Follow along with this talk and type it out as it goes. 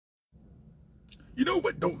You know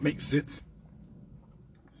what don't make sense?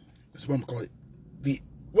 That's what I'm gonna call it. The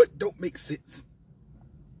what don't make sense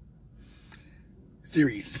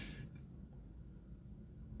series.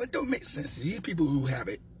 What don't make sense? These people who have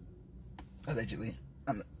it, allegedly,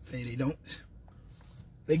 I'm not saying they don't.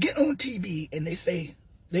 They get on TV and they say,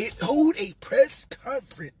 they hold a press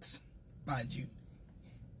conference, mind you,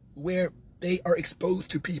 where they are exposed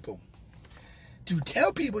to people to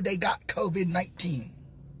tell people they got COVID-19.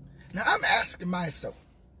 Now I'm asking myself,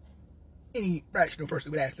 any rational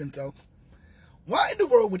person would ask themselves, why in the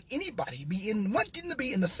world would anybody be wanting to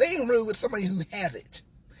be in the same room with somebody who has it?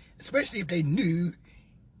 Especially if they knew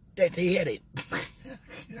that they had it.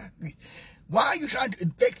 Why are you trying to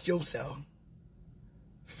infect yourself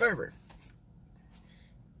further?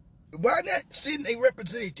 Why not send a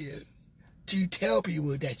representative to tell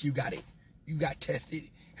people that you got it? You got tested,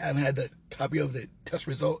 have him had the copy of the test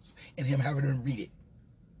results, and him having them read it.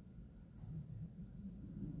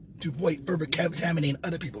 To avoid further contaminating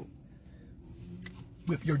other people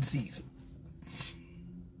with your disease.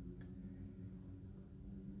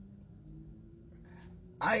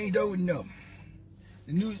 I don't know.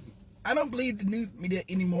 I don't believe the news media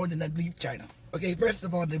any more than I believe China. Okay, first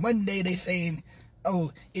of all, one day they saying,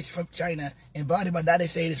 oh, it's from China, and now they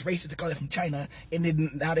say it's racist to call it from China, and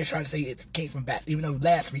then now they're trying to say it came from bats, even though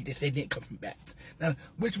last week they said it didn't come from bats. Now,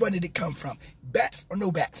 which one did it come from? Bats or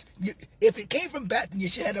no bats? If it came from bats, then you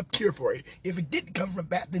should have a cure for it. If it didn't come from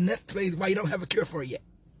bats, then that's why you don't have a cure for it yet.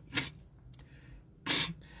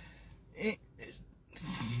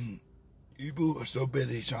 People are so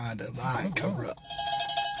busy trying to lie and cover up.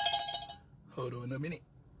 Hold on a minute.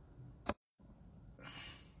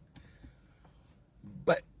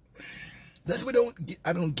 But that's what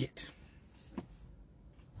I don't get.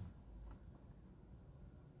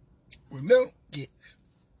 We don't get,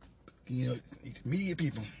 these media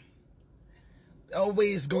people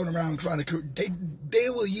always going around trying to, they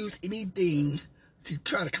will use anything to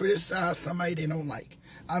try to criticize somebody they don't like.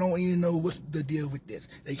 I don't even know what's the deal with this.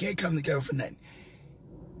 They can't come together for nothing.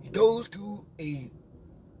 He goes to a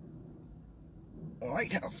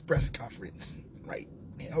White House press conference, right?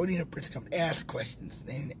 Holding a press conference, ask questions,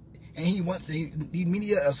 and he wants the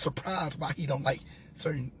media are surprised why he don't like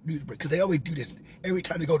certain news because they always do this every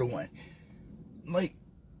time they go to one. Like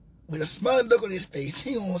with a smug look on his face,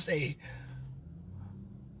 he gonna say,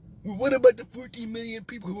 well, "What about the 14 million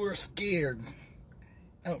people who are scared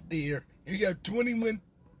out there? You got 21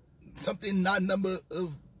 something odd number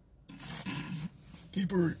of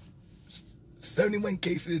people." 71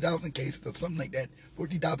 cases, 1,000 cases, or something like that.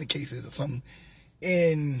 40,000 cases, or something.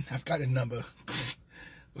 And I've got a number.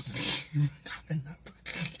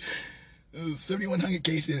 7,100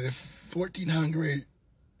 cases, 1,400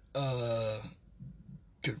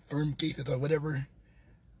 confirmed cases, or whatever.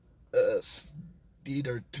 Or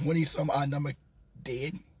 20 some odd number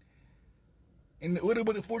dead. And what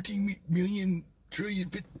about the 14 million, trillion,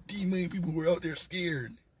 15 million people who were out there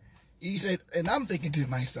scared? He said, and I'm thinking to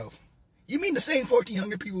myself, you mean the same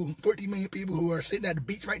 1,400 people, 14 million people who are sitting at the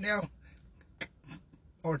beach right now,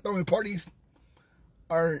 or throwing parties,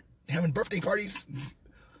 or having birthday parties,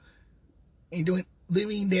 and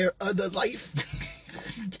living their other life?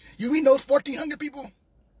 You mean those 1,400 people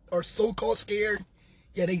are so-called scared?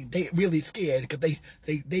 Yeah, they really scared because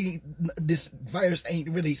they this virus ain't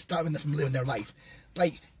really stopping them from living their life.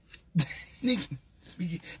 Like,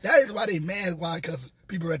 that is why they mad. Why? Because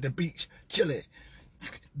people are at the beach chilling.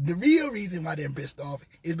 The real reason why they're pissed off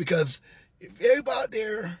is because if everybody out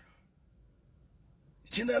there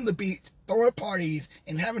chilling on the beach, throwing parties,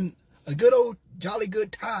 and having a good old jolly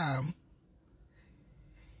good time,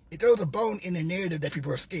 it throws a bone in the narrative that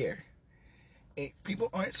people are scared. If people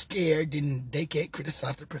aren't scared, then they can't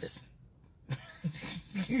criticize the president.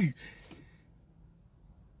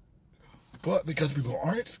 But because people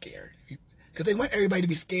aren't scared, because they want everybody to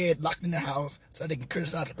be scared, locked in their house, so they can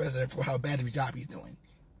criticize the president for how bad of a job he's doing.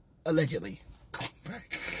 Allegedly.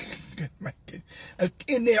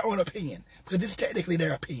 In their own opinion. Because it's technically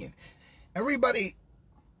their opinion. Everybody,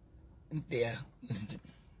 yeah,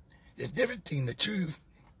 there's a difference between the truth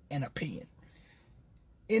and opinion.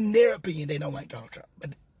 In their opinion, they don't like Donald Trump.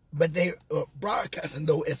 But they are broadcasting,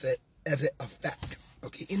 though, as a fact.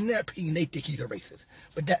 Okay, in their opinion, they think he's a racist.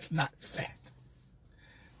 But that's not fact.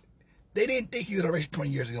 They didn't think he was a racist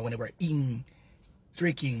 20 years ago when they were eating,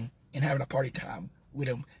 drinking, and having a party time with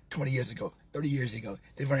him 20 years ago, 30 years ago.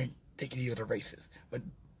 They weren't thinking he was a racist. But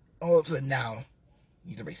all of a sudden now,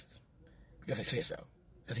 he's a racist. Because they say so.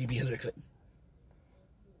 Because he be Hillary Clinton.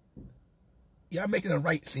 Y'all making the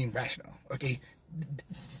right seem rational, okay?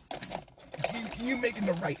 You making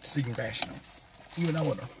the right seem rational. Even I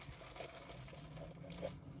wanna.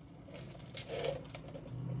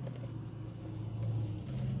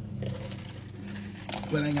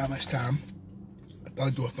 ain't got much time. I thought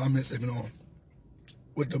I'd do a 5-minute segment on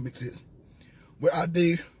what don't make sense. Where I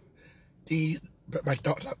do put my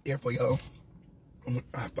thoughts out there for y'all on what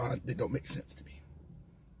I find that don't make sense to me.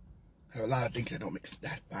 I have a lot of things that don't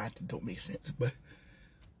make sense, but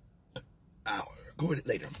I'll go with it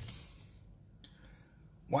later.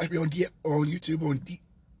 Watch me on YouTube on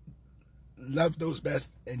Love Those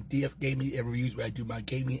Best and DF Gaming and Reviews, where I do my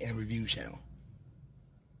gaming and review channel.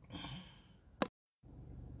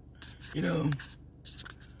 You know,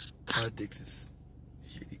 politics is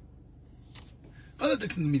shitty.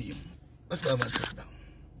 Politics in the media. That's what I want to talk about.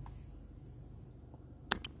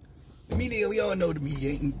 The media, we all know the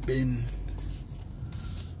media ain't been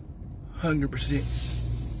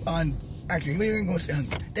 100% on. Actually, we ain't gonna say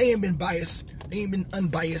 100. They ain't been biased. They ain't been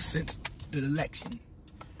unbiased since the election.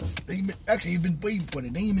 Actually, you've been waiting for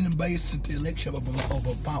it. They ain't been unbiased since the election of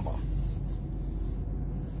Obama.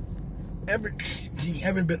 They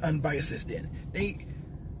haven't been unbiased since then.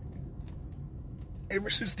 Ever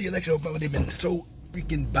since the election of Obama, they've been so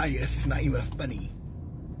freaking biased, it's not even funny.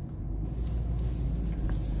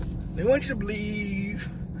 They want you to believe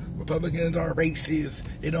Republicans are racist.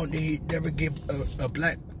 They don't never give a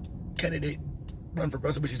black candidate run for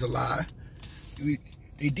president, which is a lie.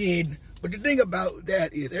 They did. But the thing about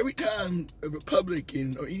that is, every time a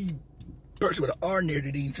Republican or any person with an R near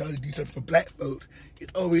the name tries to do something for black folks,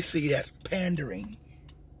 it's always seen as pandering.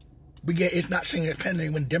 But yet, it's not seen as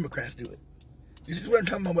pandering when Democrats do it. This is what I'm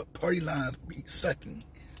talking about, what party lines be sucking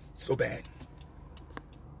so bad.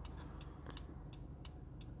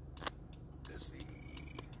 Let's see.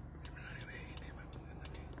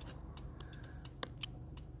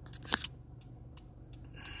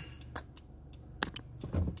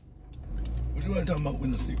 What you want to talk about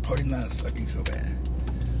when the party lines sucking so bad?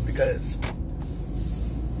 Because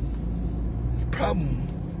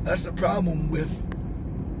that's the problem with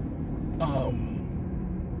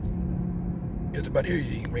it's about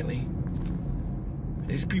everything, really.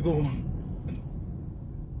 These people.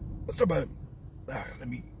 Let's talk about. Let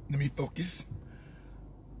me focus.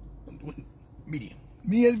 Media.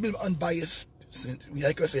 Media has been unbiased since,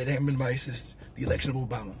 like I said, they haven't been biased since the election of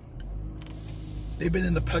Obama. They've been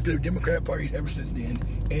in the pocket of Democrat Party ever since then,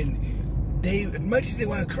 and they, as much as they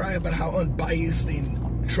want to cry about how unbiased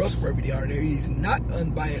and trustworthy they are, they're not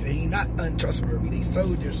unbiased, they're not untrustworthy. They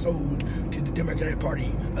sold their soul to the Democratic Party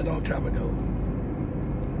a long time ago.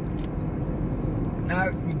 Now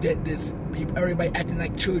you get this people, everybody acting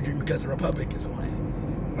like children because the Republicans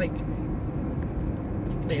won. Like,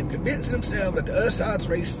 they have convinced themselves that the other side's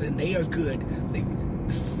racist and they are good. Like,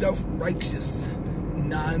 self-righteous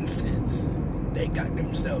nonsense. They got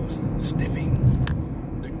themselves sniffing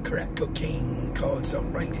the crack cocaine called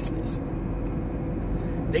self-righteousness.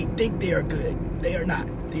 They think they are good. They are not.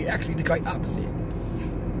 They are actually the quite opposite.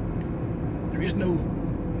 There is no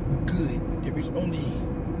good. There is only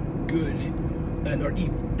good or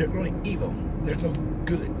evil. There's only evil. There's no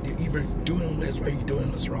good. They're either doing what's right or doing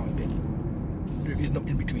what's wrong. There is no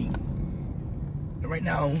in between. And right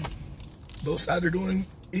now, both sides are doing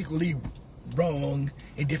equally wrong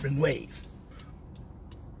in different ways.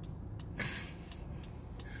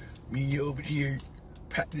 Me over here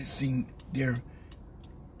practicing their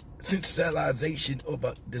sensationalization of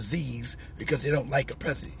a disease because they don't like a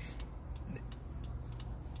president.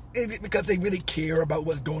 Is it because they really care about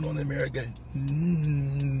what's going on in America?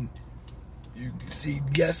 You see,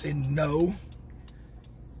 yes and no.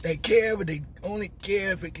 They care, but they only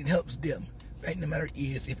care if it can help them. Right? No matter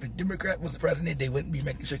is, if a Democrat was the president, they wouldn't be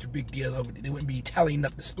making such a big deal of it. They wouldn't be tallying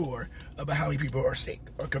up the score about how many people are sick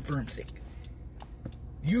or confirmed sick.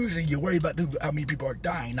 Usually, you're worried about how many people are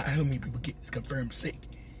dying, not how many people get confirmed sick.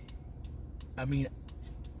 I mean,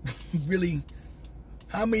 really,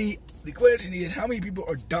 the question is, how many people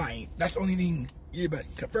are dying? That's the only thing you're about.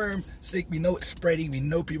 Confirmed sick, we know it's spreading, we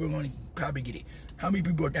know people are going to probably get it. How many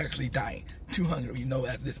people are actually dying? 200, we know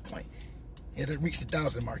at this point. It hasn't reached the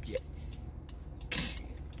 1,000 mark yet.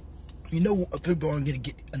 You know people aren't going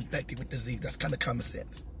to get infected with disease. That's kind of common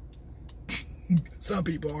sense. Some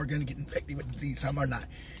people are going to get infected with disease, some are not.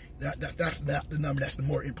 That's not the number that's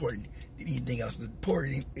more important than anything else. The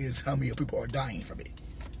important is how many people are dying from it.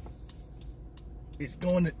 It's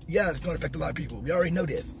going to affect a lot of people. We already know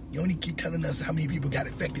this. You only keep telling us how many people got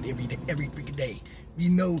infected every freaking day. We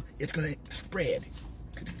know it's going to spread.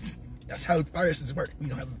 That's how viruses work. We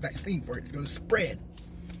don't have a vaccine for it. It's going to spread.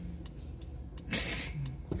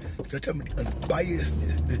 So tell me the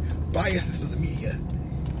biasness of the media.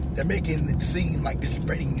 They're making it seem like the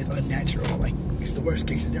spreading is unnatural, like it's the worst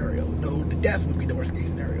case scenario. No, the death would be the worst case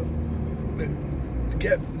scenario. But the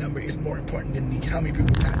death number is more important than how many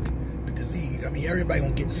people got the disease. disease. I mean, everybody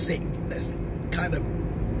gonna get sick. That's kind of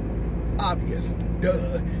obvious.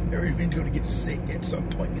 Duh. Everybody's gonna get sick at some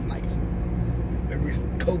point in life. Whether it's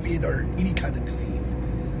COVID or any kind of disease.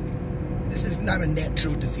 This is not a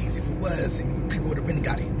natural disease. If it was, then people would have been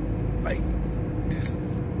got it. Like,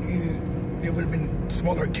 there would have been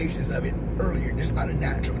smaller cases of it earlier. This is not a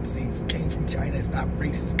natural disease. It came from China. It's not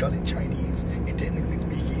racist to call it Chinese. And technically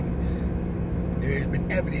speaking, there has been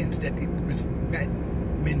evidence that it was not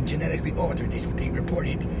been genetically altered. It's what they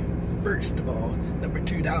reported first of all. Number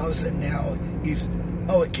two, now all of a sudden now is,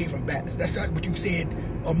 oh, it came from bats. That's not what you said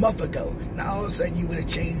a month ago. Now all of a sudden you would have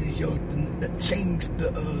changed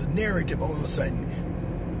the narrative all of a sudden.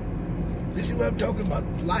 This is what I'm talking about.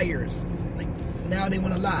 Liars. Like, now they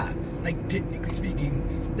want to lie. Like, technically speaking,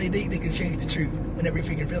 they can change the truth whenever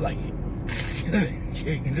they can feel like it.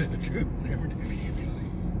 Change the truth whenever they feel like it.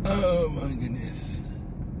 Oh my goodness.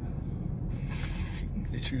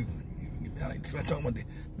 The truth. Like, that's what I'm talking about.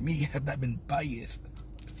 Me have not been unbiased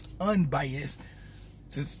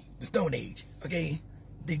since the Stone Age. Okay?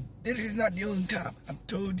 This is not the only time. I've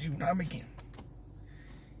told you time again.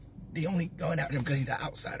 They only going out there because he's an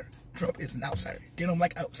outsider. Trump is an outsider. They don't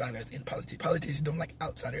like outsiders in politics. Politicians don't like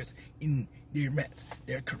outsiders in their mess.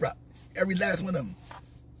 They're corrupt. Every last one of them.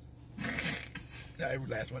 Not every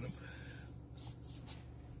last one of them.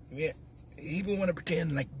 Yeah. People want to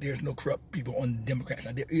pretend like there's no corrupt people on the Democrat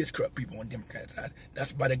side. There is corrupt people on the Democrat side.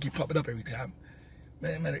 That's why they keep popping up every time.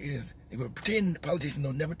 Man, the matter is, they will pretend politicians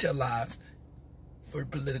don't never tell lies for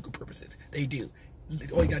political purposes. They do.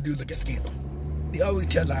 All you gotta do is look at scandal. They always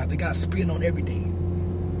tell lies. They got spin on everything.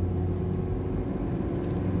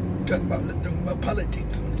 Talking about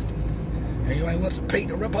politics. Everybody wants to paint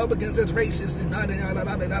the Republicans as racist and da.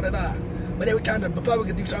 But every time the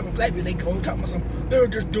Republicans do something for black people, they go talking about something. They're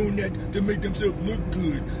just doing that to make themselves look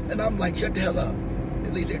good. And I'm like, shut the hell up.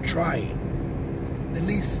 At least they're trying. At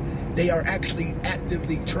least they are actually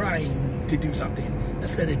actively trying to do something.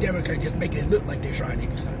 Instead of Democrats just making it look like they're trying to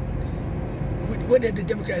do something. What have the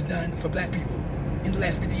Democrats done for black people in the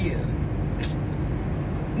last 50 years?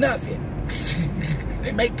 Nothing.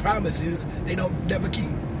 They make promises they don't never keep.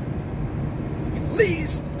 At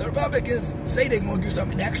least the Republicans say they're going to do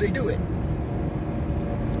something and actually do it.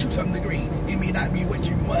 To some degree. It may not be what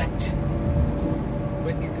you want,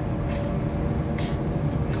 but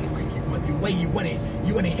the way you want it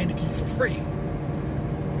handed to you for free.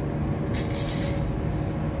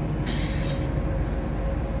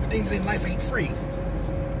 But things in life ain't free.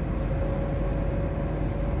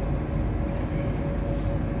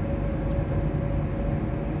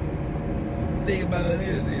 Thing about it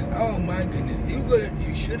is, oh my goodness,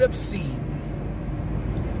 you should have seen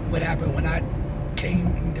what happened when I came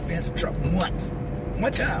in defense of Trump one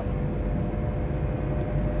time.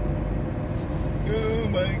 Oh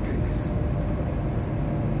my goodness.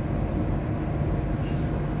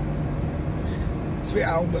 I swear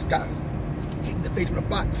I almost got hit in the face with a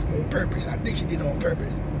box on purpose. I think she did it on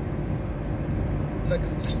purpose.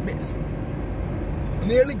 Luckily she missed. I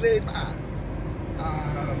nearly glazed my eye.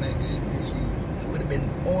 Oh my goodness, it would have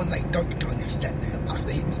been on like Donkey Kong if she that damn box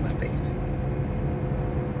would hit me in my face.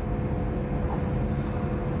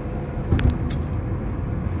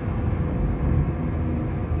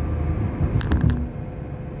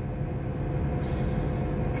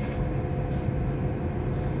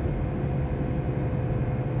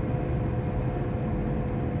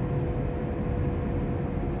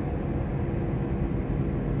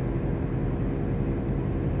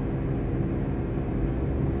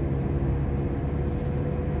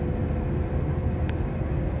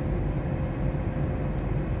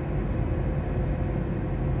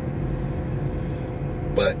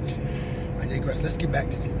 But I digress. Let's get back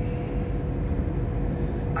to this.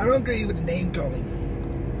 I don't agree with the name calling.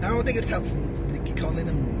 I don't think it's helpful to keep calling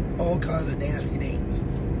them all kinds of nasty names.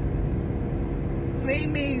 They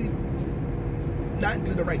may not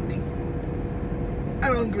do the right thing. I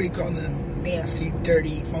don't agree calling them nasty,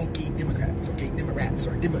 dirty, funky Democrats, okay, Democrats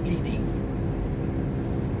or anything.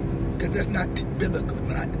 Because that's not biblical,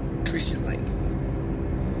 not Christian-like.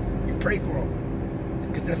 You pray for them,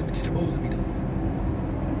 because that's what you're supposed to be doing.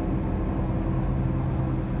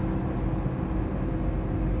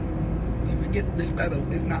 This battle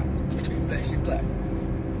is not between flesh and blood.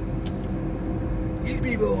 These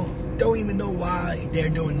people don't even know why they're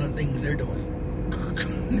doing the things they're doing.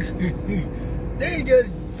 They're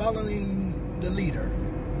just following the leader.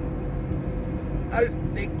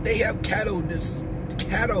 They have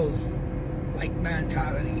cattle-like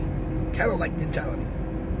mentality.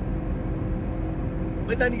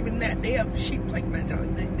 But not even that. They have sheep-like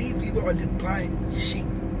mentality. These people are just blind sheep.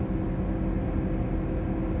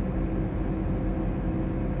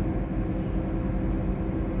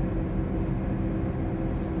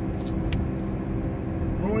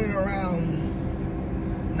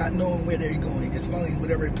 not knowing where they're going, just following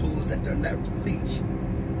whatever it pulls at their left leash.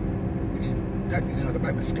 Which is exactly how the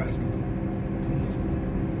Bible describes people.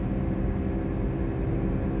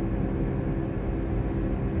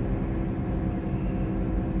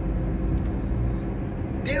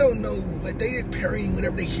 They don't know, but they just parroting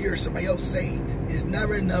whatever they hear somebody else say. It's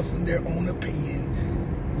never enough in their own opinion.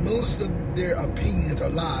 Most of their opinions are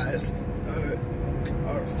lies,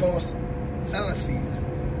 are false fallacies,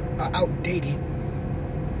 are outdated,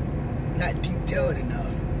 not detailed enough.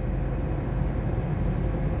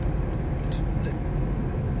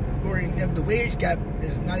 For the wage gap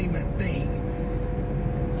is not even a thing.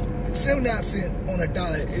 79 cents on a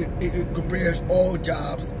dollar, it compares all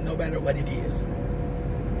jobs, no matter what it is.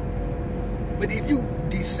 But if you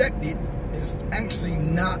dissect it, it's actually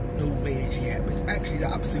not no wage gap. It's actually the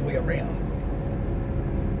opposite way around.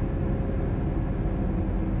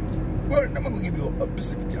 Well, I'm going to give you a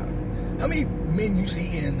specific job. How many men you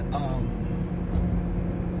see in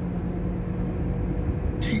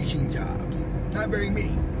teaching jobs? Not very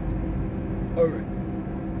many. Or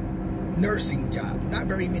nursing jobs? Not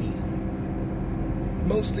very many.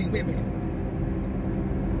 Mostly women.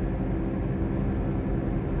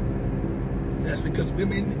 That's because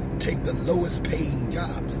women take the lowest paying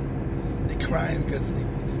jobs. They cry because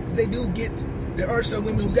there are some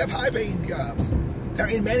women who have high paying jobs.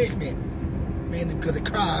 They're in management. Man, because they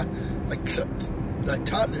cry like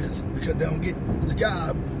toddlers because they don't get the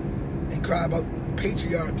job and cry about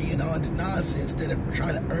patriarchy and all this nonsense instead of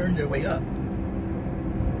trying to earn their way up.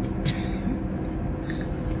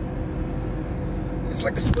 It's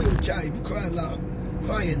like a spoiled child. If you cry enough,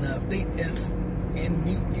 and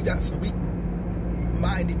you got some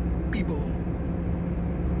weak-minded people,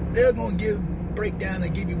 they're gonna break down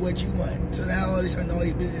and give you what you want. So now all of a sudden, all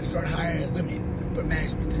these businesses start hiring women for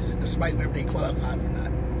management positions, despite whether they qualify or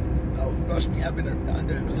not. Oh, trust me, I've been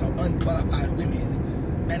under some unqualified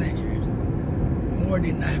women managers more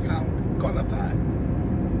than I found qualified.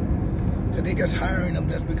 Because they just hiring them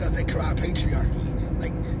just because they cry patriarchy.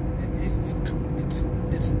 Like,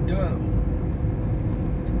 it's dumb.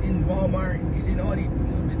 In Walmart, in all these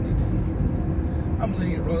businesses. I'm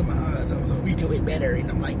looking at rolling my eyes. I'm like, we do it better.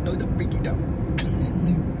 And I'm like, no, the freak you don't.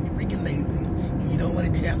 You're freaking lazy. And you don't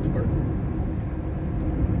want to do after work.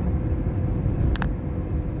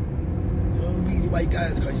 The only reason why you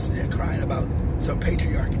guys, because you sit there crying about some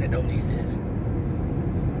patriarchy that don't exist.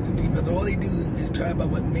 And females, all they do is cry about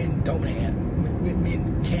what men don't have. What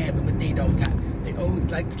men have and what they don't got. They always,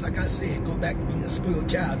 like I said, go back to being a spoiled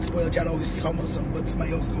child. The spoiled child always talking about what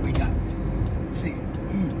somebody else always got. See,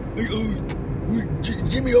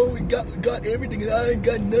 Jimmy always got everything, and I ain't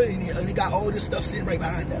got nothing. And they got all this stuff sitting right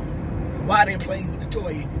behind them. Why they playing with the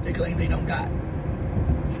toy they claim they don't got?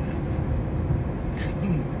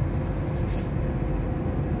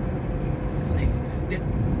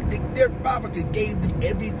 Their father gave them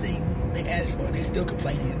everything they asked for, and they still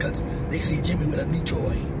complaining because they see Jimmy with a new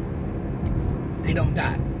toy. They don't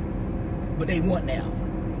got, but they want now.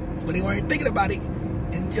 But they weren't thinking about it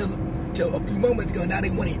until a few moments ago. Now they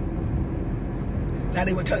want it. Now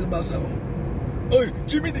they were talking about something. Oh,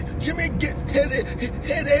 Jimmy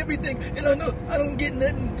had everything, and I know I don't get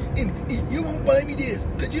nothing, and you won't buy me this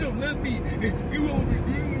because you don't love me, and you won't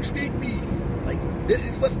respect me. Like, this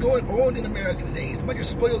is what's going on in America today. It's a bunch of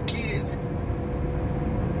spoiled kids. A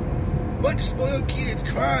bunch of spoiled kids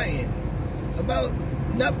crying about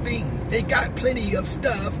nothing. They got plenty of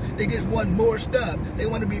stuff. They just want more stuff. They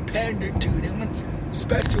want to be pandered to. They want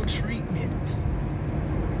special treatment.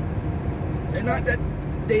 And not that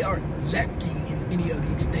they are lacking in any of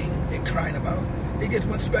these things they're crying about. They just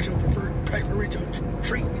want special preferential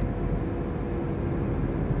treatment.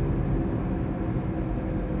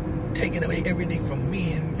 Taking away everything from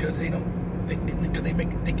men because they can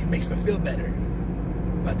make them feel better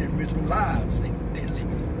about their miserable lives they're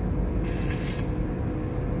living.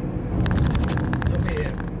 Over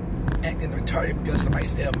here acting retarded because somebody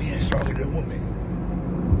said a man is stronger than a woman.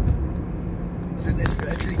 It's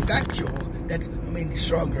actually factual that a man is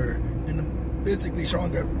physically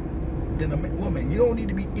stronger than a woman. You don't need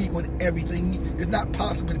to be equal in everything. It's not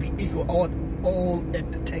possible to be equal all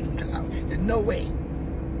at the same time. There's no way.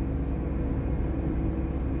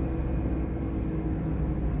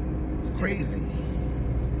 Crazy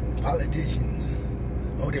politicians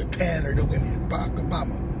over there pandering to women. Barack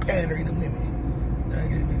Obama pandering to women.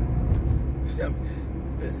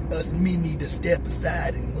 Us men need to step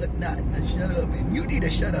aside and whatnot and shut up. And you need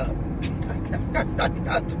to shut up.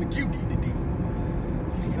 That's what you need to do.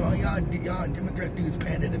 Y'all Democrat dudes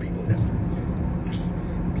pander to people. That's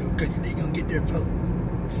because they're gonna get their vote.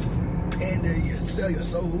 pander, you sell your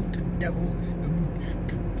soul to the devil,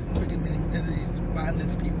 freaking many these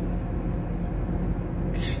violent people.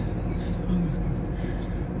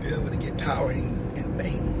 Be able to get power and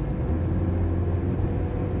fame.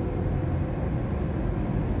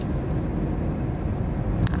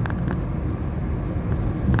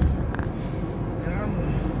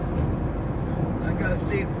 Like I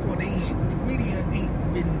said before, the media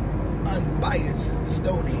ain't been unbiased since the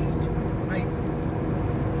Stone Age. Like,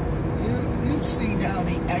 you see now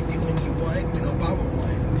they acting when you want, when Obama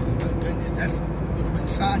won. My goodness, that's would have been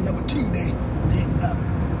sign number 2. They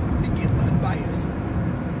get unbiased.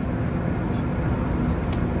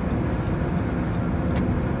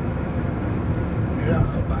 They're not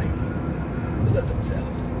unbiased. Look at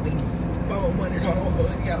themselves. When Obama won it all, but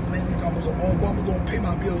he got blamed. It's almost like, oh, Obama gonna pay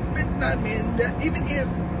my bills. Man, not man. That, even if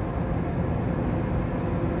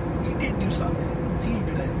he did do something, he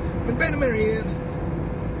did that. But the matter is,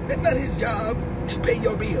 that's not his job to pay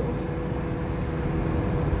your bills.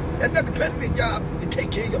 That's not the president's job to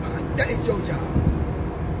take care of your behind. That is your job.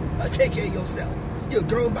 Take care of yourself. You're a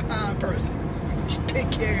grown behind person. You should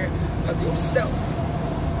take care of yourself.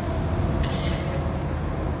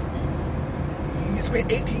 You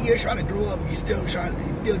spent 18 years trying to grow up, and you still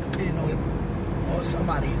depend on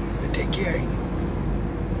somebody to take care of you.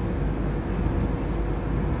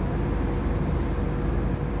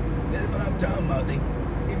 That's what I'm talking about. The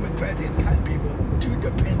Democrats have gotten people to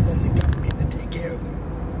depend on the government to take care of them.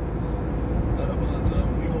 So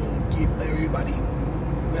we gonna give everybody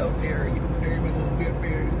welfare, everybody on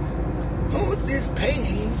welfare. Who's this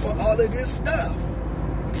paying for all of this stuff?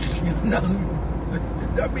 You know,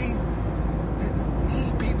 I mean,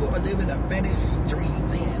 these people are living a fantasy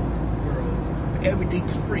dreamland world where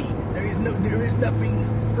everything's free. There is nothing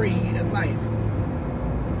free in life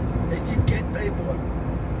that you can't pay for.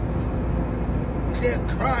 Instead of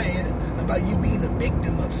crying about you being a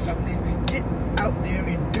victim of something, get out there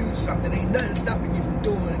and do something. Ain't nothing stopping you from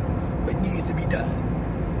doing what needs to be done.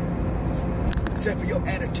 Except for your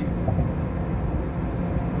attitude.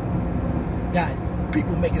 Got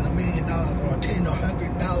people making $1 million or $10 or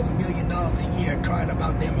 $100,000, $1 million a year crying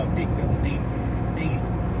about them a victim. They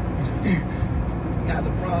got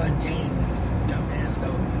LeBron James, dumbass,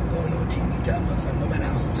 so going on TV telling us no matter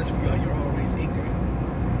how successful you are, you're always ignorant.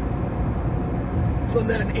 For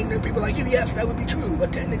letting ignorant people like you, yes, that would be true,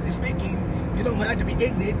 but technically speaking, you don't have to be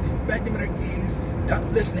ignorant. Back in the days,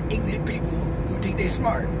 don't listen to ignorant people who think they're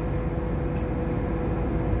smart.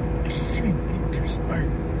 They're smart.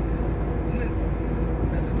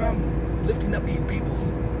 That's the problem. Lifting up these people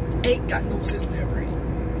who ain't got no sense in their brain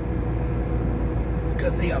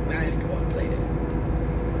because they are basketball players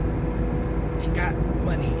and got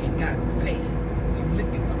money and got fame. And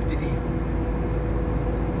looking up to these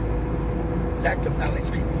lack of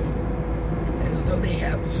knowledge people as though they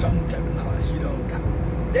have some type of knowledge you don't got.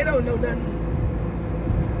 They don't know nothing.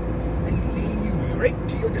 They lead you right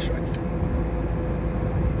to your destruction.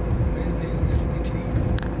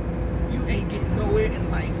 You ain't getting nowhere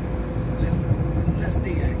in life unless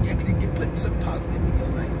they actually get putting something positive in your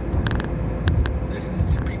life. Listening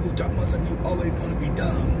to people talking about something, you're always going to be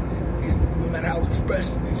dumb. No matter how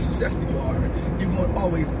successful you are, you're going to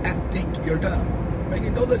always think you're dumb. Right?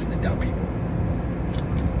 Don't listen to dumb people.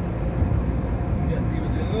 People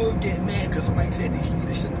say, oh, getting mad because somebody said that he need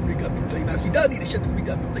to shut the freak up and play basketball. He does need to shut the freak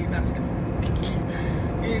up and play basketball.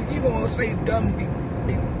 And you going to say dumb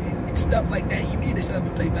stuff like that, you need to shut up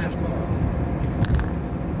and play basketball.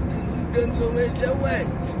 And you've done so many your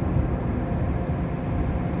ways.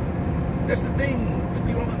 That's the thing. If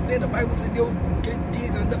you don't understand, the Bible said your good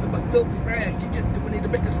deeds are nothing but filthy rags. You're just doing it to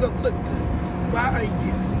make yourself look good. Why are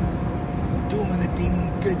you doing the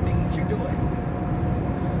good things you're doing?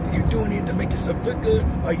 Are you doing it to make yourself look good,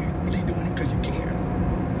 or are you really doing it because you care?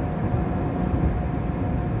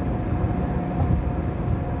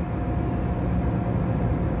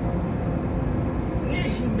 Yeah,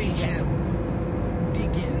 he may have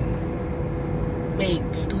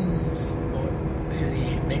made schools, or he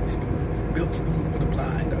didn't make schools, built schools for the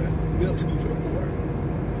blind, or built schools for the poor.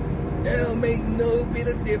 That don't make no bit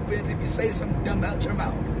of difference if you say something dumb out your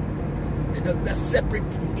mouth. And that's separate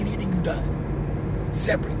from anything you've done.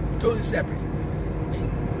 Separate, totally separate. And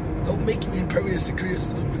don't make you impervious to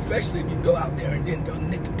criticism, especially if you go out there and then on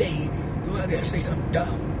the next day, go out there and say something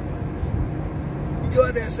dumb. You go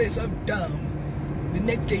out there and say something dumb, the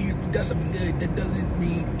next day you do something good, that doesn't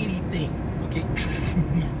mean anything, okay?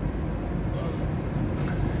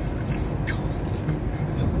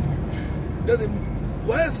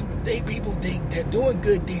 Why does people think that doing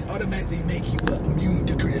good things automatically make you immune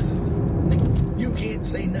to criticism? Like, you can't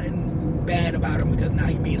say nothing bad about him because now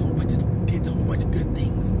he made a whole bunch of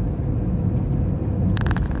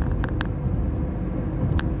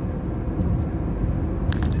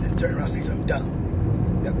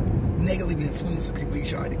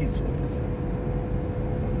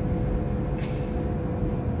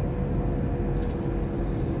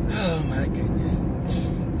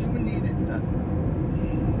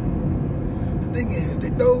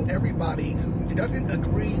everybody who doesn't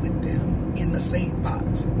agree with them in the same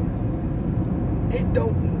box. It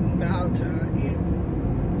don't matter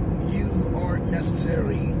if you aren't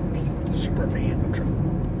necessarily a super fan of Trump.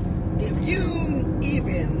 If you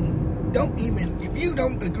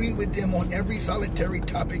don't agree with them on every solitary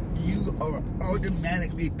topic, you are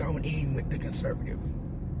automatically thrown in with the conservatives.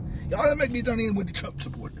 You're automatically thrown in with the Trump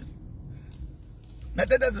supporters. Not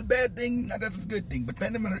that that's a bad thing, not that that's a good thing, but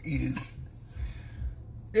the matter is,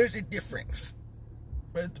 there's a difference.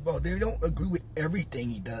 First of all, they don't agree with everything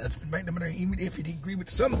he does. No matter, even if he agree with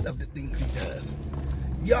some of the things he does.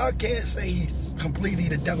 Y'all can't say he's completely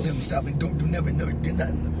the devil himself and never do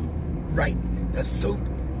nothing right. That's so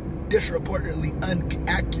disproportionately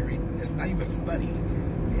inaccurate. That's not even funny.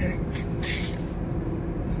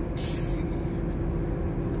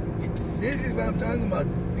 This is what I'm talking about.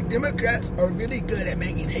 The Democrats are really good at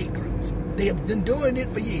making hate groups. They have been doing it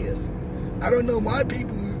for years. I don't know why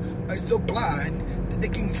people are so blind that they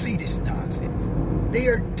can see this nonsense. They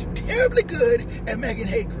are terribly good at making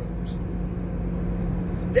hate groups.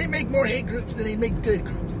 They make more hate groups than they make good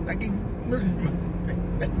groups.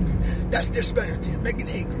 That's their specialty, making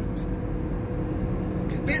hate groups.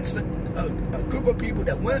 Convince a group of people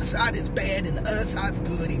that one side is bad and the other side's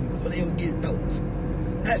good, and so they'll get votes.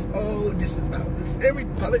 That's all this is about. Every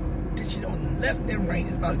politician on the left and right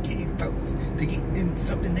is about getting votes to get in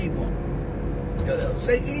something they want. They'll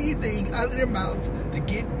say anything out of their mouth to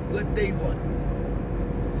get what they want.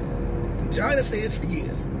 I've been trying to say this for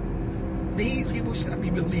years. These people should not be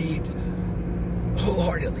believed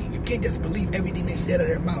wholeheartedly. You can't just believe everything they said out of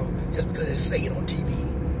their mouth just because they say it on TV.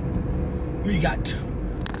 You got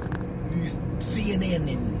CNN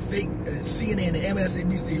and fake CNN and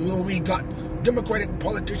MSNBC. Well, we got Democratic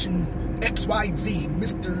politician XYZ,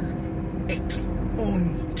 Mr. X,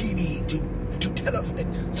 on TV to tell us that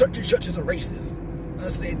such and such is a racist. I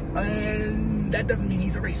said, and that doesn't mean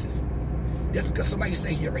he's a racist. Just because somebody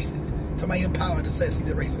say he's a racist, somebody in power that says he's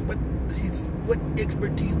a racist. What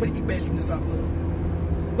expertise, what he basing this off of?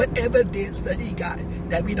 What evidence that he got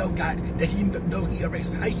that we don't got that he know he a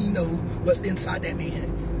racist? How he know what's inside that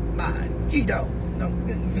man's mind? He don't. No.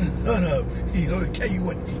 He'll tell you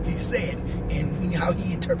what he said and how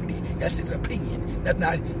he interpreted it. That's his opinion. That's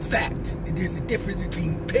not fact. There's a difference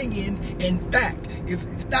between opinion and fact. If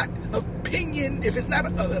it's not opinion, if it's not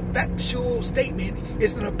a factual statement,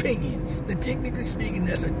 it's an opinion. Then technically speaking,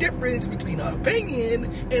 there's a difference between an opinion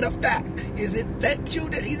and a fact. Is it factual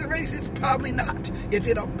that he's a racist? Probably not. Is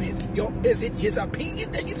it his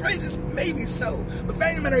opinion that he's racist? Maybe so. But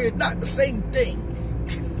fact of the matter is not the same thing.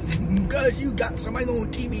 Because you got somebody on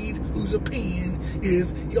TV whose opinion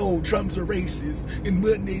is, yo, Trump's a racist, and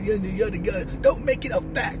the other guy. Don't make it a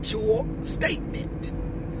factual statement.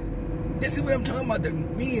 This is what I'm talking about. The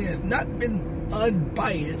media has not been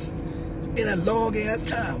unbiased in a long ass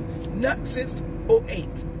time. Not since 2008.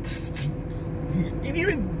 And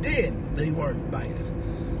even then, they weren't biased.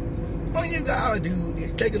 All you gotta do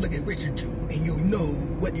is take a look at Richard Jew, and you'll know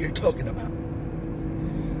what you're talking about.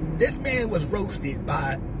 This man was roasted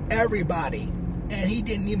by everybody, and he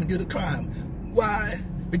didn't even do the crime. Why?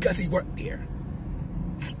 Because he worked there.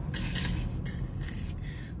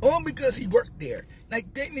 Only because he worked there.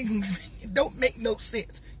 Like, that don't make no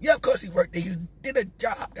sense. Yeah, of course he worked there. He did a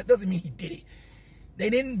job. That doesn't mean he did it. They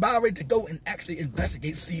didn't bother to go and actually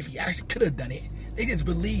investigate to see if he actually could have done it. They just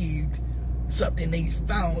believed something they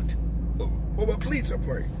found from a police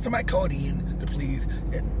report. Somebody called in the police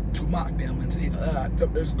to mock them and say,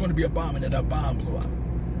 there's going to be a bomb, and then a bomb blew up.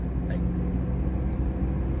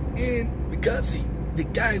 And because the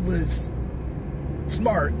guy was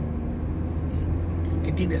smart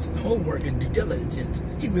and did his homework and due diligence,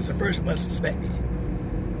 he was the first one suspected.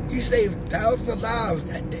 He saved thousands of lives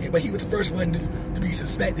that day, but he was the first one to be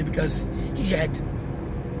suspected because he had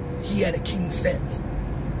a keen sense,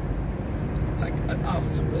 like an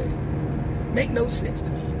officer would. Make no sense to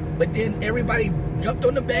me. But then everybody jumped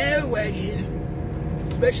on the bandwagon,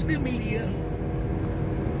 especially the media,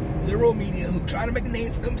 liberal media, who trying to make a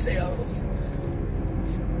name for themselves,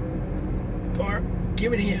 are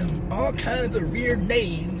giving him all kinds of weird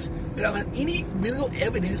names without any real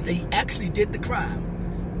evidence that he actually did the crime.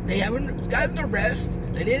 They haven't gotten an arrest.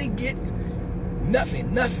 They didn't get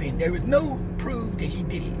nothing. There was no proof that he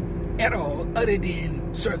did it at all, other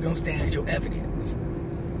than circumstantial evidence.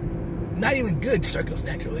 Not even good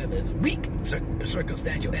circumstantial evidence, weak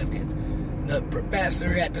circumstantial evidence. The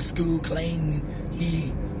professor at the school claimed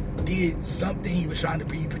he did something. He was trying to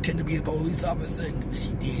pretend to be a police officer, and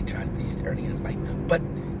she did try to be early in his life. But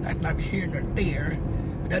that's not here nor there.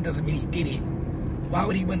 But that doesn't mean he did it. Why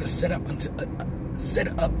would he want to set up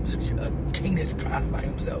such a heinous crime by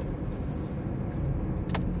himself?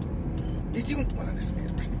 Did you? Oh, this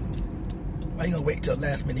man's personal. Why you gonna wait till the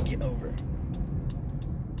last minute to get over?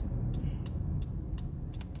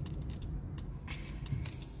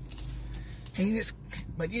 Heinous.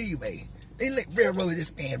 But anyway, they let railroad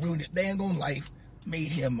this man, ruin his dang on life, made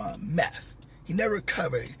him a mess. He never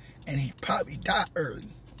recovered, and he probably died early.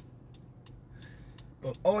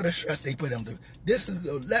 But all the stress they put him through. This is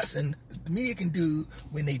a lesson that the media can do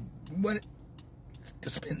when they want to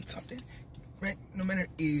spin something. Right? No matter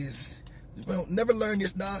is, well, never learn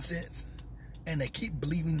this nonsense, and they keep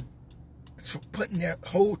believing, putting their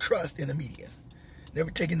whole trust in the media. Never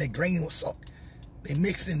taking a grain of salt. They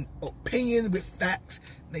mixing opinions with facts.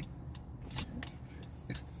 They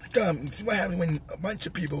see what happens when a bunch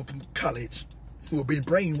of people from college who have been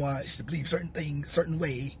brainwashed to believe certain things a certain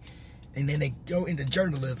way, and then they go into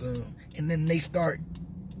journalism, and then they start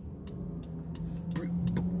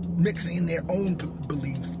mixing their own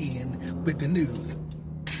beliefs in with the news.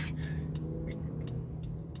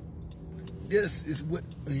 This is what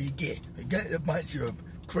you get. You get a bunch of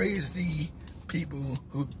crazy people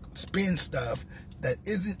who spin stuff that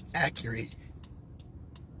isn't accurate,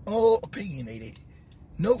 all opinionated,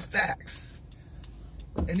 no facts,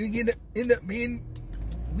 and you end up being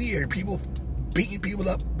weird. People beating people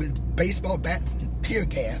up with baseball bats and tear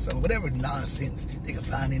gas or whatever nonsense they can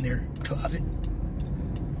find in their closet.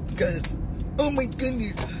 Because, oh my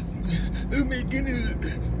goodness,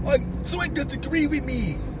 someone disagree with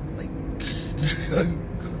me. Like,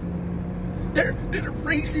 they're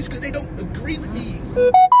racist because they don't agree with me.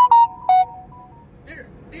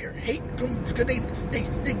 They're hate because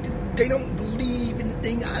they don't believe in the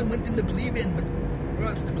thing I want them to believe in. But for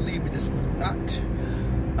us to believe it is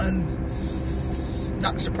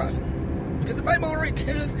not surprising. Because the Bible already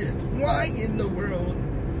tells this. Why in the world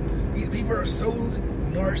these people are so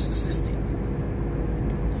narcissistic,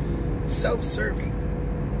 self-serving?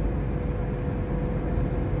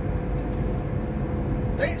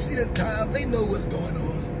 They see the time. They know what's going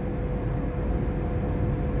on.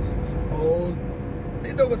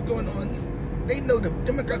 They know what's going on. They know the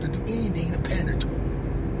Democrats will do anything to pander to them.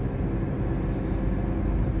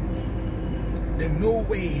 There's no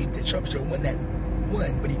way that Trump should have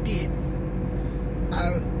won, but he did.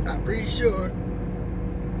 I'm pretty sure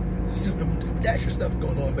some extra stuff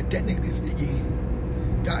going on, but technically speaking,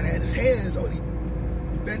 God had his hands on him.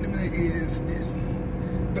 The fundamental is this.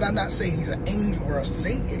 But I'm not saying he's an angel or a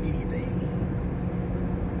saint or anything.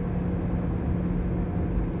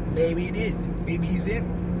 Maybe he did. Maybe he's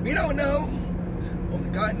in. We don't know. Only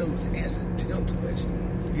God knows the answer to those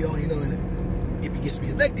questions. We only know that if he gets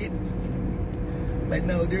reelected, but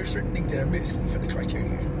no, there are certain things that are missing for the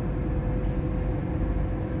criteria.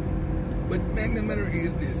 But man, the matter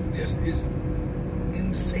is this is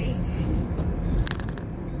insane.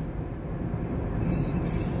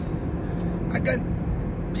 I got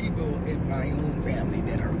people in my own family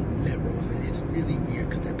that are liberals, and it's really weird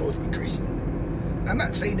because they're supposed to be Christian. I'm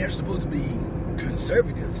not saying they're supposed to be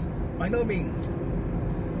conservatives, by no means.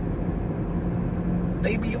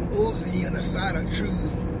 They be mostly on the side of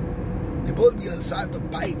truth. They're supposed to be on the side of the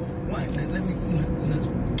Bible. One, let's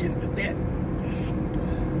begin with that.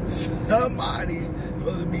 Somebody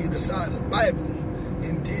supposed to be on the side of the Bible,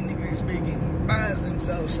 and technically speaking, finds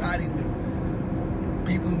themselves siding with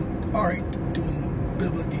people who aren't doing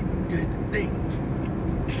biblically good things.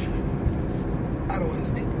 I don't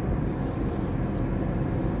understand.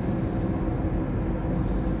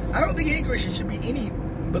 I don't think any Christian should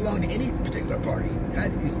belong to any particular party.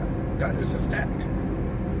 That is a fact.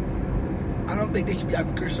 I don't think they should be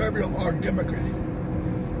either conservative or Democrat.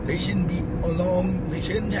 They shouldn't be they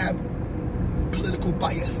shouldn't have political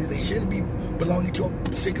biases. They shouldn't be belonging to a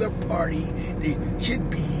particular party. They should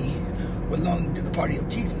be belonging to the party of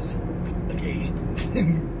Jesus. Okay?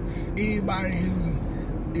 Anybody who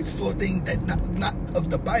is for things that not of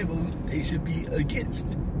the Bible, they should be against.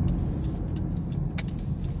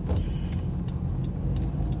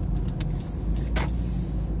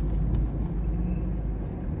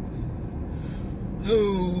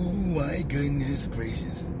 Oh my goodness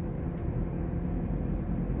gracious.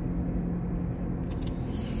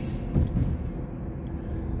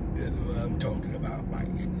 That's what I'm talking about, my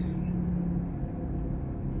goodness.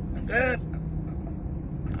 I'm glad.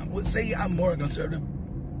 I would say I'm more conservative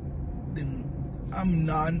than I'm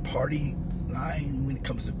non-party line when it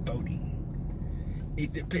comes to voting.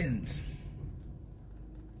 It depends.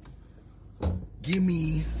 Give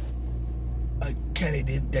me a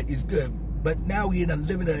candidate that is good. But now we're in a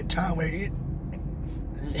living in a time where it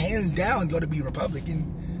hands down going to be Republican.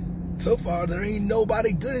 So far, there ain't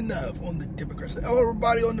nobody good enough on the Democrat side.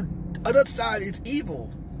 Everybody on the other side is evil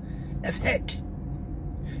as heck.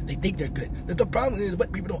 They think they're good. The problem is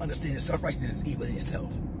what people don't understand is self-righteousness is evil in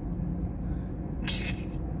itself.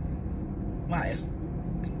 Why?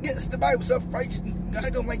 Yes, the Bible self-righteous.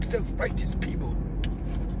 God don't like self-righteous people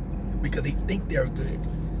because they think they're good.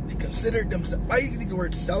 They consider themselves. Why do you think the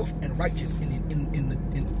word self and righteous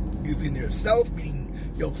is in their self, meaning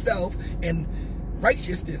yourself, and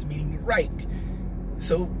righteousness meaning right?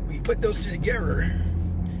 So we put those two together,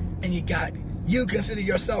 and you consider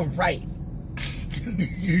yourself right.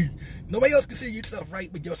 Nobody else considers yourself right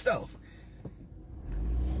but yourself.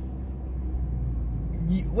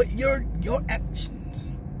 What your actions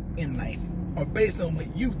in life are based on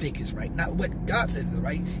what you think is right, not what God says is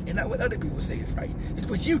right, and not what other people say is right. It's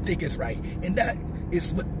what you think is right, and that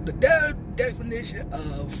is what the definition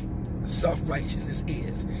of self-righteousness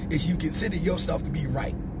is you consider yourself to be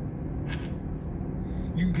right.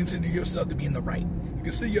 You consider yourself to be in the right. You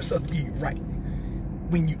consider yourself to be right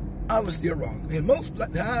when you obviously are wrong. And most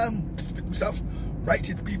of the time,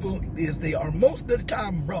 self-righteous people they are most of the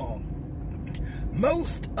time wrong.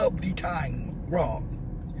 Most of the time wrong.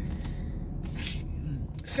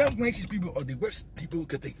 Self-righteous people are the worst people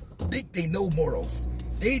because they think they know morals.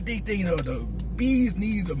 They think they know the bee's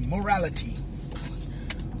knees of morality.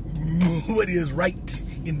 What is right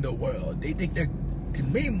in the world. They think they're,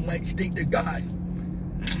 in much think they're God.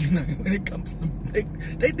 When it comes to,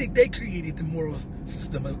 they think they created the moral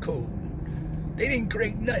system of code. They didn't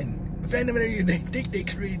create nothing. Fundamentally, they think they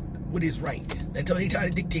created what is right until they try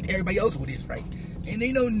to dictate to everybody else what is right. And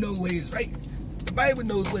they don't know what is right. The Bible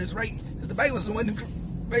knows what is right. The Bible is the one who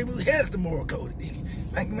has the moral code.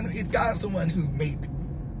 It's God's the one who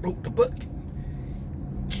wrote the book.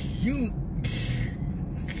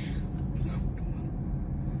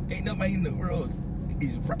 Ain't nobody in the world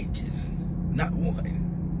is righteous. Not one.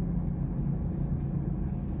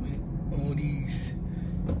 All these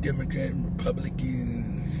Democrat and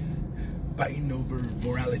Republicans fighting over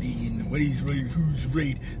morality and what is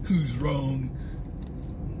right, who's wrong.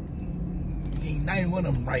 Ain't neither one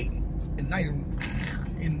of them right. And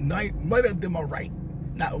none of them are right.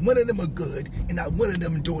 Not one of them are good, and not one of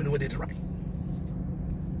them doing what is right.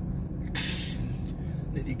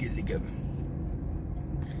 Then you get it together.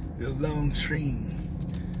 It's a long stream.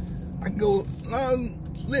 I can go long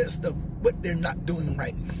list of what they're not doing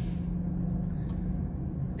right.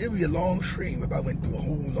 It would be a long stream if I went through a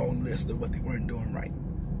whole long list of what they weren't doing right.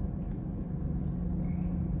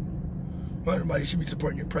 Well, everybody should be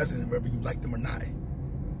supporting your president whether you like them or not.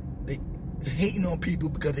 They hating on people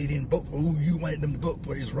because they didn't vote for who you wanted them to vote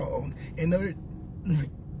for is wrong. And they're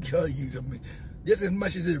tell you something. Just as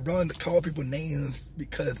much as it's wrong to call people names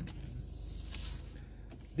because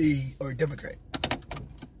they are Democrat.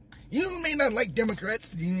 You may not like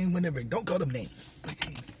Democrats, whatever. Don't call them names.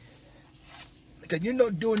 Because you're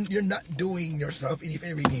not doing yourself any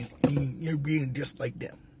favor. You're being just like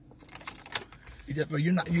them.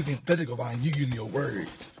 You're not using physical violence. You're using your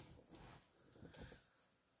words.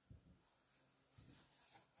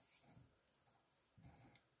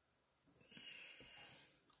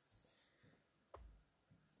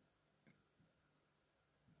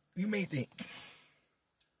 You may think,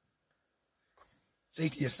 say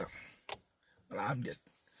to yourself, well,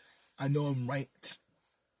 I know I'm right.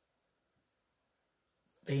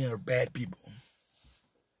 They are bad people.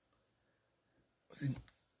 See,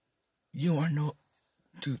 you are not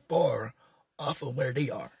too far off of where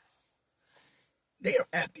they are. They are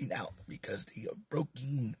acting out because they are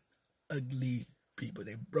broken, ugly people.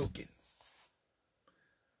 They're broken.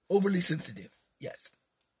 Overly sensitive, yes.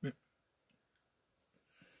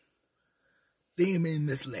 They have been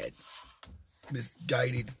misled,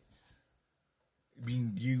 misguided,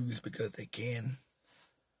 being used because they can,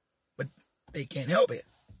 but they can't help it.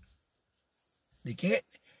 They can't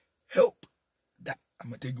help that. I'm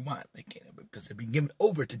going to tell you why they can't help it, because they've been given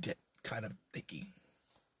over to that kind of thinking.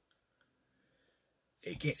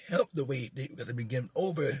 They can't help the way because they've been given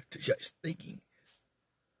over to such thinking.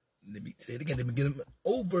 Let me say it again. They've been given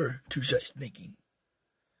over to such thinking.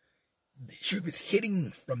 The truth is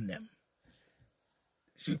hidden from them.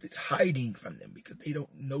 The truth is hiding from them because they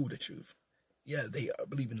don't know the truth. Yeah, they are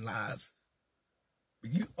believing lies.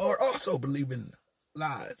 But you are also believing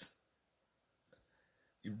lies.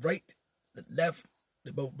 The right, the left,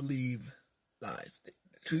 they both believe lies. The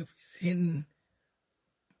truth is hidden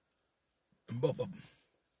from both of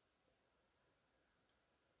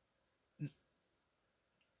them.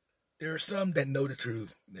 There are some that know the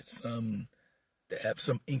truth. There's some that have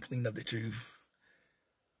some inkling of the truth.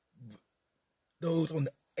 Those on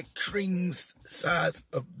the extreme sides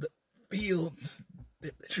of the field,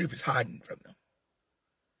 the truth is hiding from them.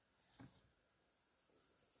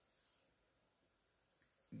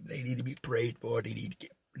 They need to be prayed for. They need to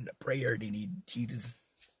get in the prayer. They need Jesus.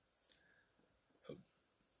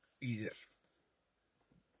 Jesus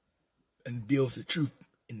unveils the truth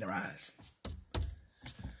in their eyes.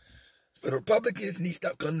 But Republicans need to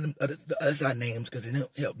stop calling them the other side names because they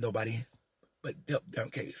don't help nobody but help their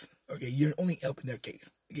case. Okay, you're only helping their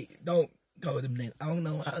case. Okay, don't call them names. I don't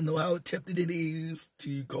know how tempted it is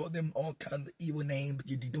to call them all kinds of evil names, but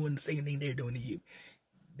you're doing the same thing they're doing to you.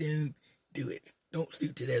 Then do it. Don't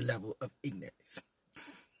stoop to their level of ignorance.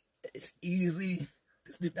 It's easy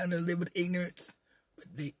to stoop down to live with ignorance, but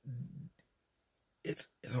it's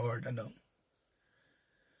hard, I know.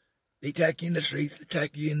 They attack you in the streets,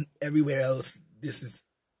 attack you in everywhere else. This is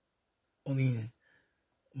only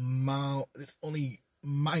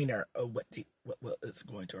minor of what is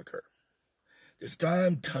going to occur. There's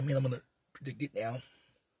time coming, I'm gonna predict it now,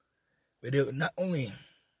 where they will not only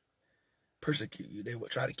persecute you, they will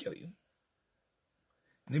try to kill you.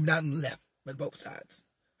 And they're not on the left, but both sides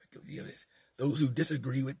are guilty of this. Those who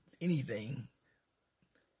disagree with anything,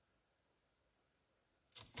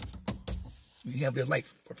 you have their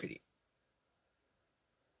life forfeited.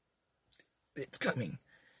 It's coming.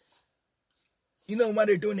 You know why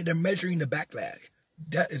they're doing it? They're measuring the backlash.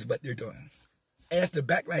 That is what they're doing. As the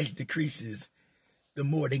backlash decreases, the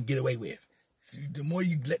more they can get away with. So the more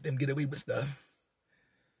you let them get away with stuff,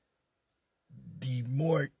 the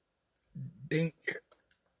more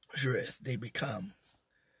dangerous they become.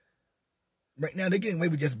 Right now, they're getting away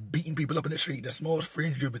with just beating people up in the street. The small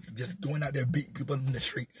fringe group is just going out there beating people up in the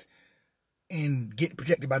streets and getting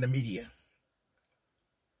protected by the media.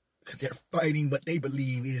 Because they're fighting what they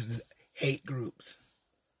believe is hate groups.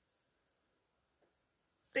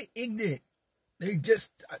 They ignorant.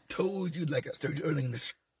 I told you, like I told you earlier in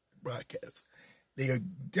this broadcast,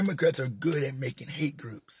 Democrats are good at making hate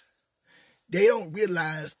groups. They don't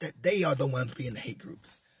realize that they are the ones being the hate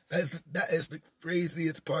groups. That is the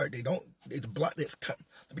craziest part. It's blocked.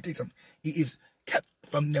 Let me tell you something. It is kept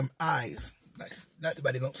from them eyes. That's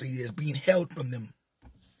why they don't see it. It's being held from them.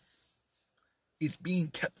 It's being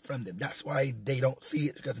kept from them. That's why they don't see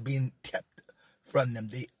it, because it's being kept from them.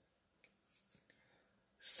 They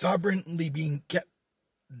sovereignly being kept.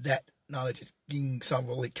 That knowledge is being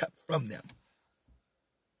sovereignly kept from them.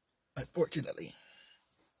 Unfortunately,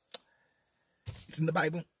 it's in the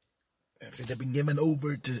Bible. So they've been given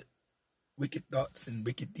over to wicked thoughts and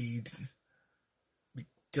wicked deeds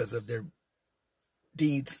because of their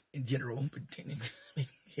deeds in general.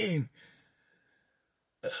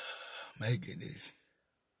 My goodness.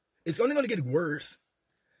 It's only going to get worse.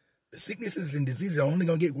 The sicknesses and diseases are only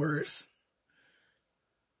going to get worse.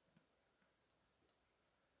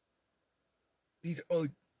 These are all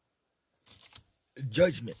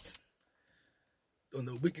judgments on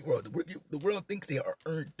the wicked world. The world thinks they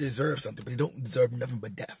deserve something, but they don't deserve nothing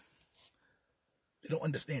but death. They don't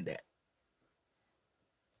understand that.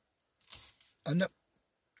 I'm not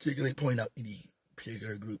particularly pointing out any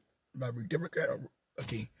particular group. Am I Democrat?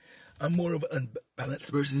 Okay. I'm more of an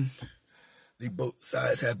unbalanced person. Both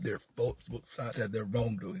sides have their faults. Both sides have their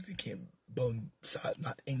wrongdoings. Both sides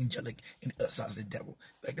not angelic, and the other side's the devil.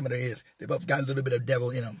 The fact of the matter is, they both got a little bit of devil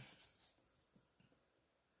in them.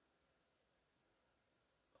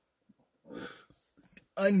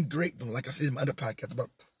 Ungrateful, like I said in my other podcast about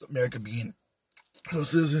America being full of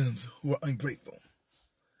citizens who are ungrateful.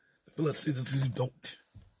 Full of citizens who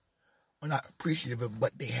are not appreciative of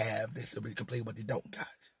what they have. They still complain what they don't got.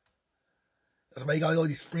 That's why you got all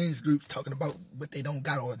these friends groups talking about what they don't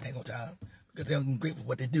got all the dang time, because they're ungrateful for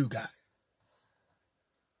what they do got.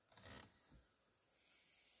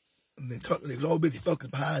 And they're all busy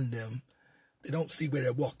focused behind them. They don't see where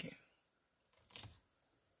they're walking.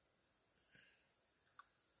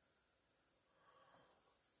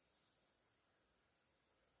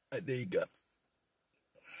 There you go.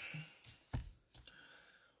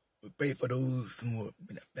 We pray for those who have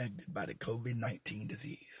been affected by the COVID-19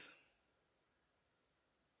 disease.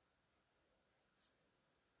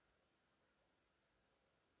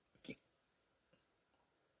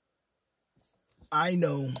 I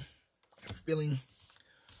know, feeling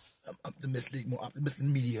optimistic, more optimistic in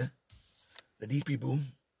the media, that these people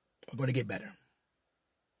are going to get better.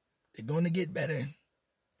 They're going to get better.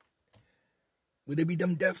 Will there be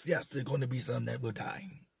them deaths? Yes, there's going to be some that will die.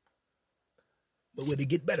 But will they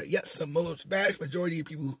get better? Yes, the vast majority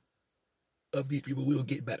of these people will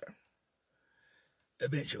get better.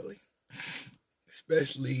 Eventually.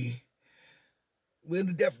 Especially will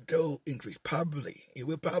the death toll increase? Probably. It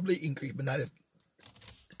will probably increase, but not as...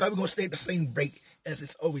 It's probably going to stay at the same rate as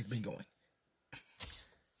it's always been going.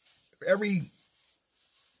 For every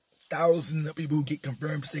thousands of people who get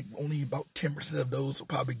confirmed sick, only about 10% of those will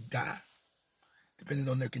probably die, depending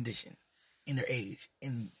on their condition and their age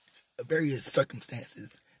and various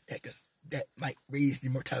circumstances that might raise the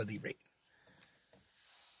mortality rate.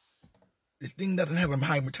 This thing doesn't have a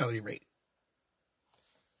high mortality rate.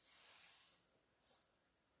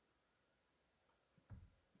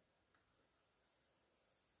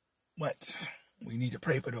 But we need to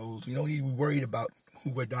pray for those. We don't need to be worried about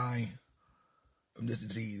who are dying from this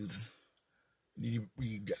disease. We need to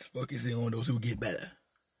be just focusing on those who get better.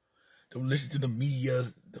 Don't listen to the media,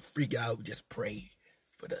 the freak out. Just pray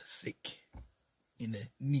for the sick and the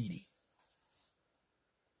needy.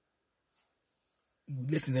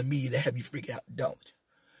 Listen to me to have you freak out.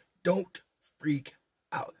 Don't freak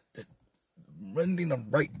out. One thing the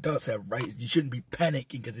right does have rights. You shouldn't be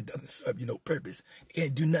panicking because it doesn't serve you no purpose. You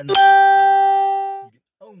can't do nothing. You can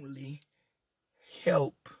only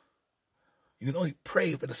help. You can only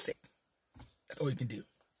pray for the sick. That's all you can do.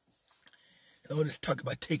 And all this talk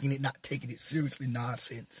about taking it, not taking it seriously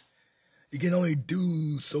nonsense. You can only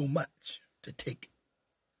do so much to take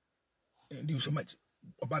and do so much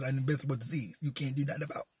about an invisible disease you can't do nothing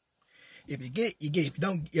about. If you get it, you get it. If you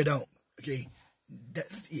don't, you don't. Okay?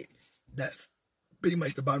 That's it. That's pretty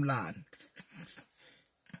much the bottom line.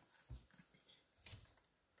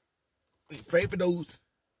 We pray for those.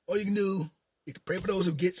 All you can do is pray for those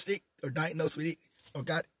who get sick or diagnosed with it or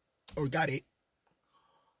got it.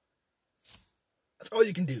 That's all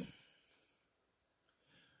you can do.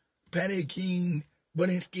 Panicking,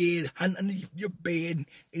 running scared, hiding under your bed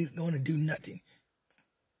ain't going to do nothing.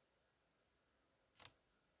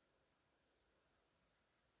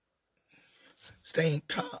 Staying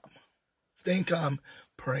calm,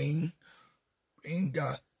 praying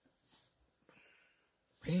God,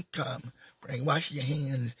 praying calm, praying, wash your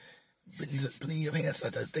hands, clean your hands,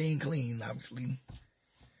 staying clean, obviously.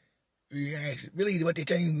 Really, what they're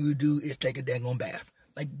telling you to do is take a daggone bath.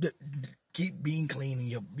 Like, keep being clean and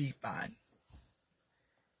you'll be fine.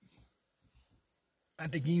 I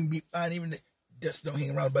think you can be fine even if just don't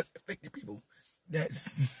hang around, but affected people.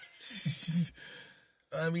 That's,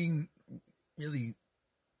 I mean, really,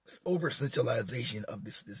 over-centralization of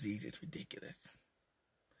this disease is ridiculous.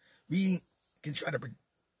 We can try to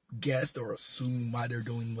guess or assume why they're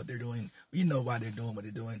doing what they're doing. We know why they're doing what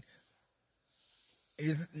they're doing.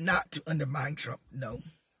 It's not to undermine Trump. No.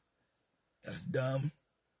 That's dumb.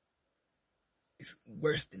 It's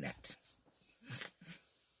worse than that.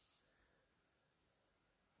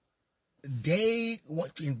 They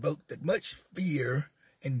want to invoke that much fear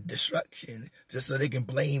and destruction just so they can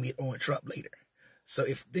blame it on Trump later. So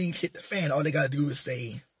if things hit the fan, all they got to do is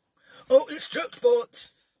say, oh, it's Trump's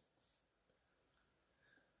fault.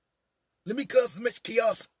 Let me cause as much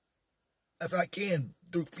chaos as I can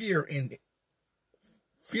through fear and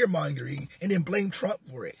fear-mongering and then blame Trump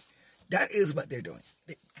for it. That is what they're doing.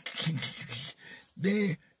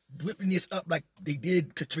 They're whipping this up like they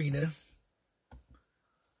did Katrina.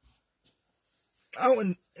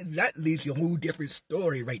 And that leads to a whole different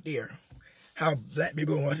story right there. How black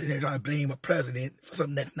people want to try to blame a president for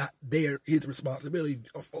something that's not his responsibility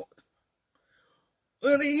or fault.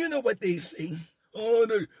 Well, then you know what they say. Oh,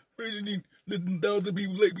 the president let 1,000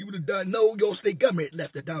 people, black people to die. No, your state government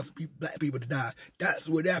left 1,000 black people to die. That's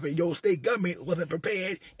what happened. Your state government wasn't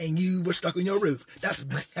prepared and you were stuck on your roof. That's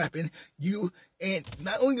what happened. You, and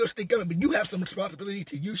not only your state government, but you have some responsibility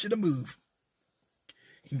to, you should have moved.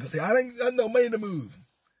 You can say, I ain't got no money to move.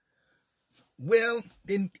 Well,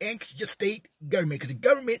 then ask your state government, because the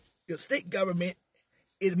government, your state government,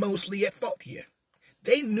 is mostly at fault here.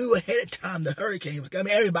 They knew ahead of time the hurricane was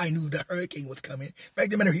coming. Everybody knew the hurricane was coming.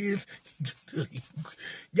 Fact of the matter is,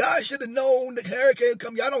 y'all should have known the hurricane would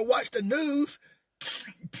come. Y'all don't watch the news.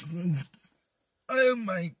 Oh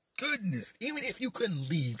my goodness. Even if you couldn't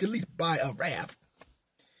leave, you could at least buy a raft,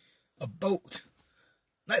 a boat.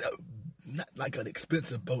 Not like an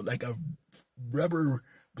expensive boat, like a rubber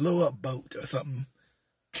blow-up boat or something.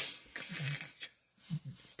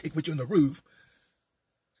 Take with you on the roof.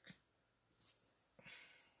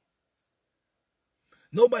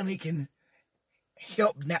 Nobody can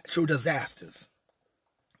help natural disasters.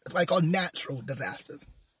 That's why I call natural disasters.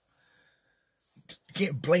 You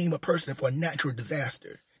can't blame a person for a natural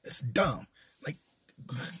disaster. It's dumb. Like,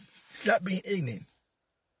 stop being ignorant.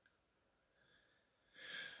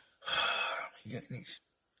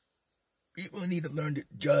 People need to learn to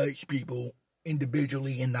judge people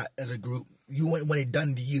individually and not as a group. You want when it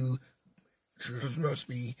done to you. Trust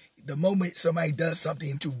me. The moment somebody does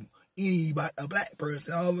something to anybody, a black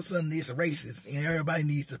person, all of a sudden it's racist, and everybody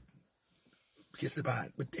needs to kiss the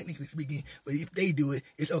behind. But technically speaking, but if they do it,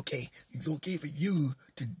 it's okay. It's okay for you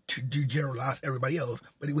to do generalize everybody else.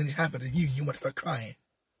 But when it happens to you, you want to start crying.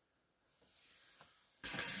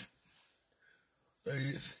 So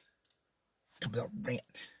it's comes out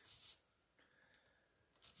rant.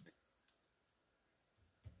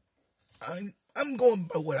 I'm going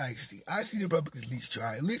by what I see. I see the Republicans at least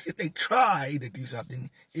try. At least if they try to do something,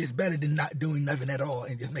 it's better than not doing nothing at all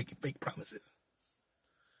and just making fake promises.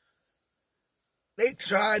 They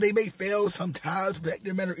try, they may fail sometimes, but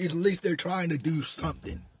the matter is at least they're trying to do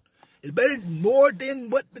something. It's better more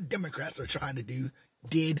than what the Democrats are trying to do,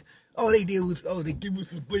 did. All they did was, they give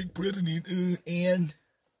us a fake president, and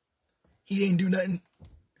he didn't do nothing.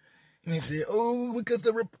 And they said, because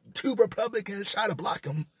the two Republicans tried to block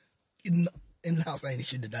him in the House, they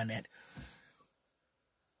shouldn't have done that.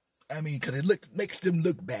 I mean, because it makes them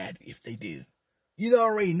look bad if they do. You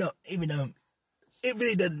already know, even though it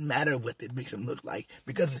really doesn't matter what it makes them look like,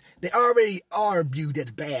 because they already are viewed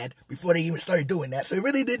as bad before they even started doing that. So it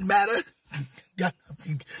really didn't matter.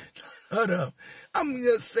 Hold up. I'm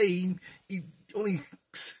just saying, it only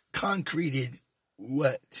concreted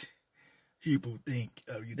what people think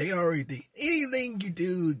of you. They already think anything you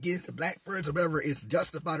do against a black person or whatever is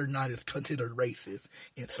justified or not is considered racist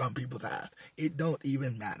in some people's eyes. It don't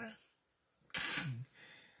even matter.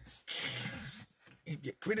 If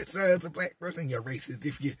you criticize a black person, you're racist.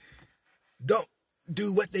 If you don't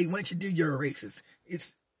do what they want you to do, you're a racist.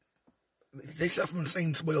 They suffer from the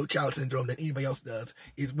same spoiled child syndrome that anybody else does.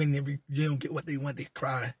 Is whenever you don't get what they want, they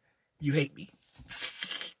cry, "You hate me."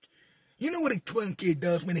 You know what a twin kid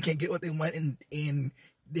does when they can't get what they want and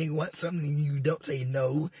they want something and you don't say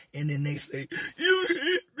no, and then they say, "You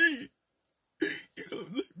hate me. You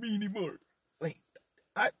don't love me anymore."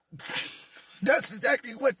 That's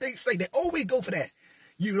exactly what they say. They always go for that.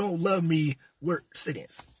 "You don't love me" word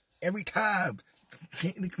sentence. Every time.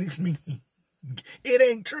 It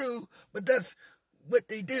ain't true, but that's what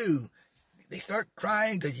they do. They start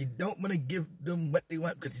crying because you don't want to give them what they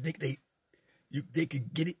want because you think they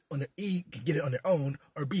could get it on their can get it on their own,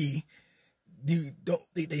 or B, you don't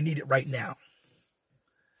think they need it right now.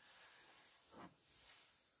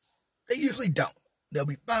 They usually don't. They'll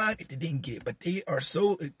be fine if they didn't get it, but they are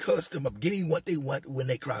so accustomed of getting what they want when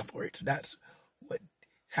they cry for it. So that's what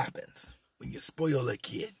happens when you spoil a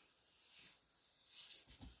kid.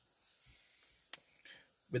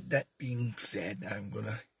 With that being said, I'm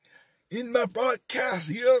gonna end my broadcast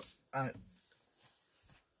here.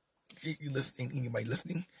 Anybody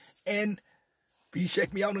listening, and please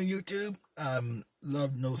check me out on YouTube.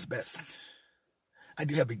 Love Knows Best. I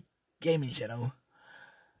do have a gaming channel.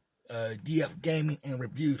 DF Gaming and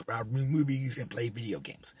Reviews, where I review movies and play video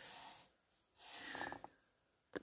games.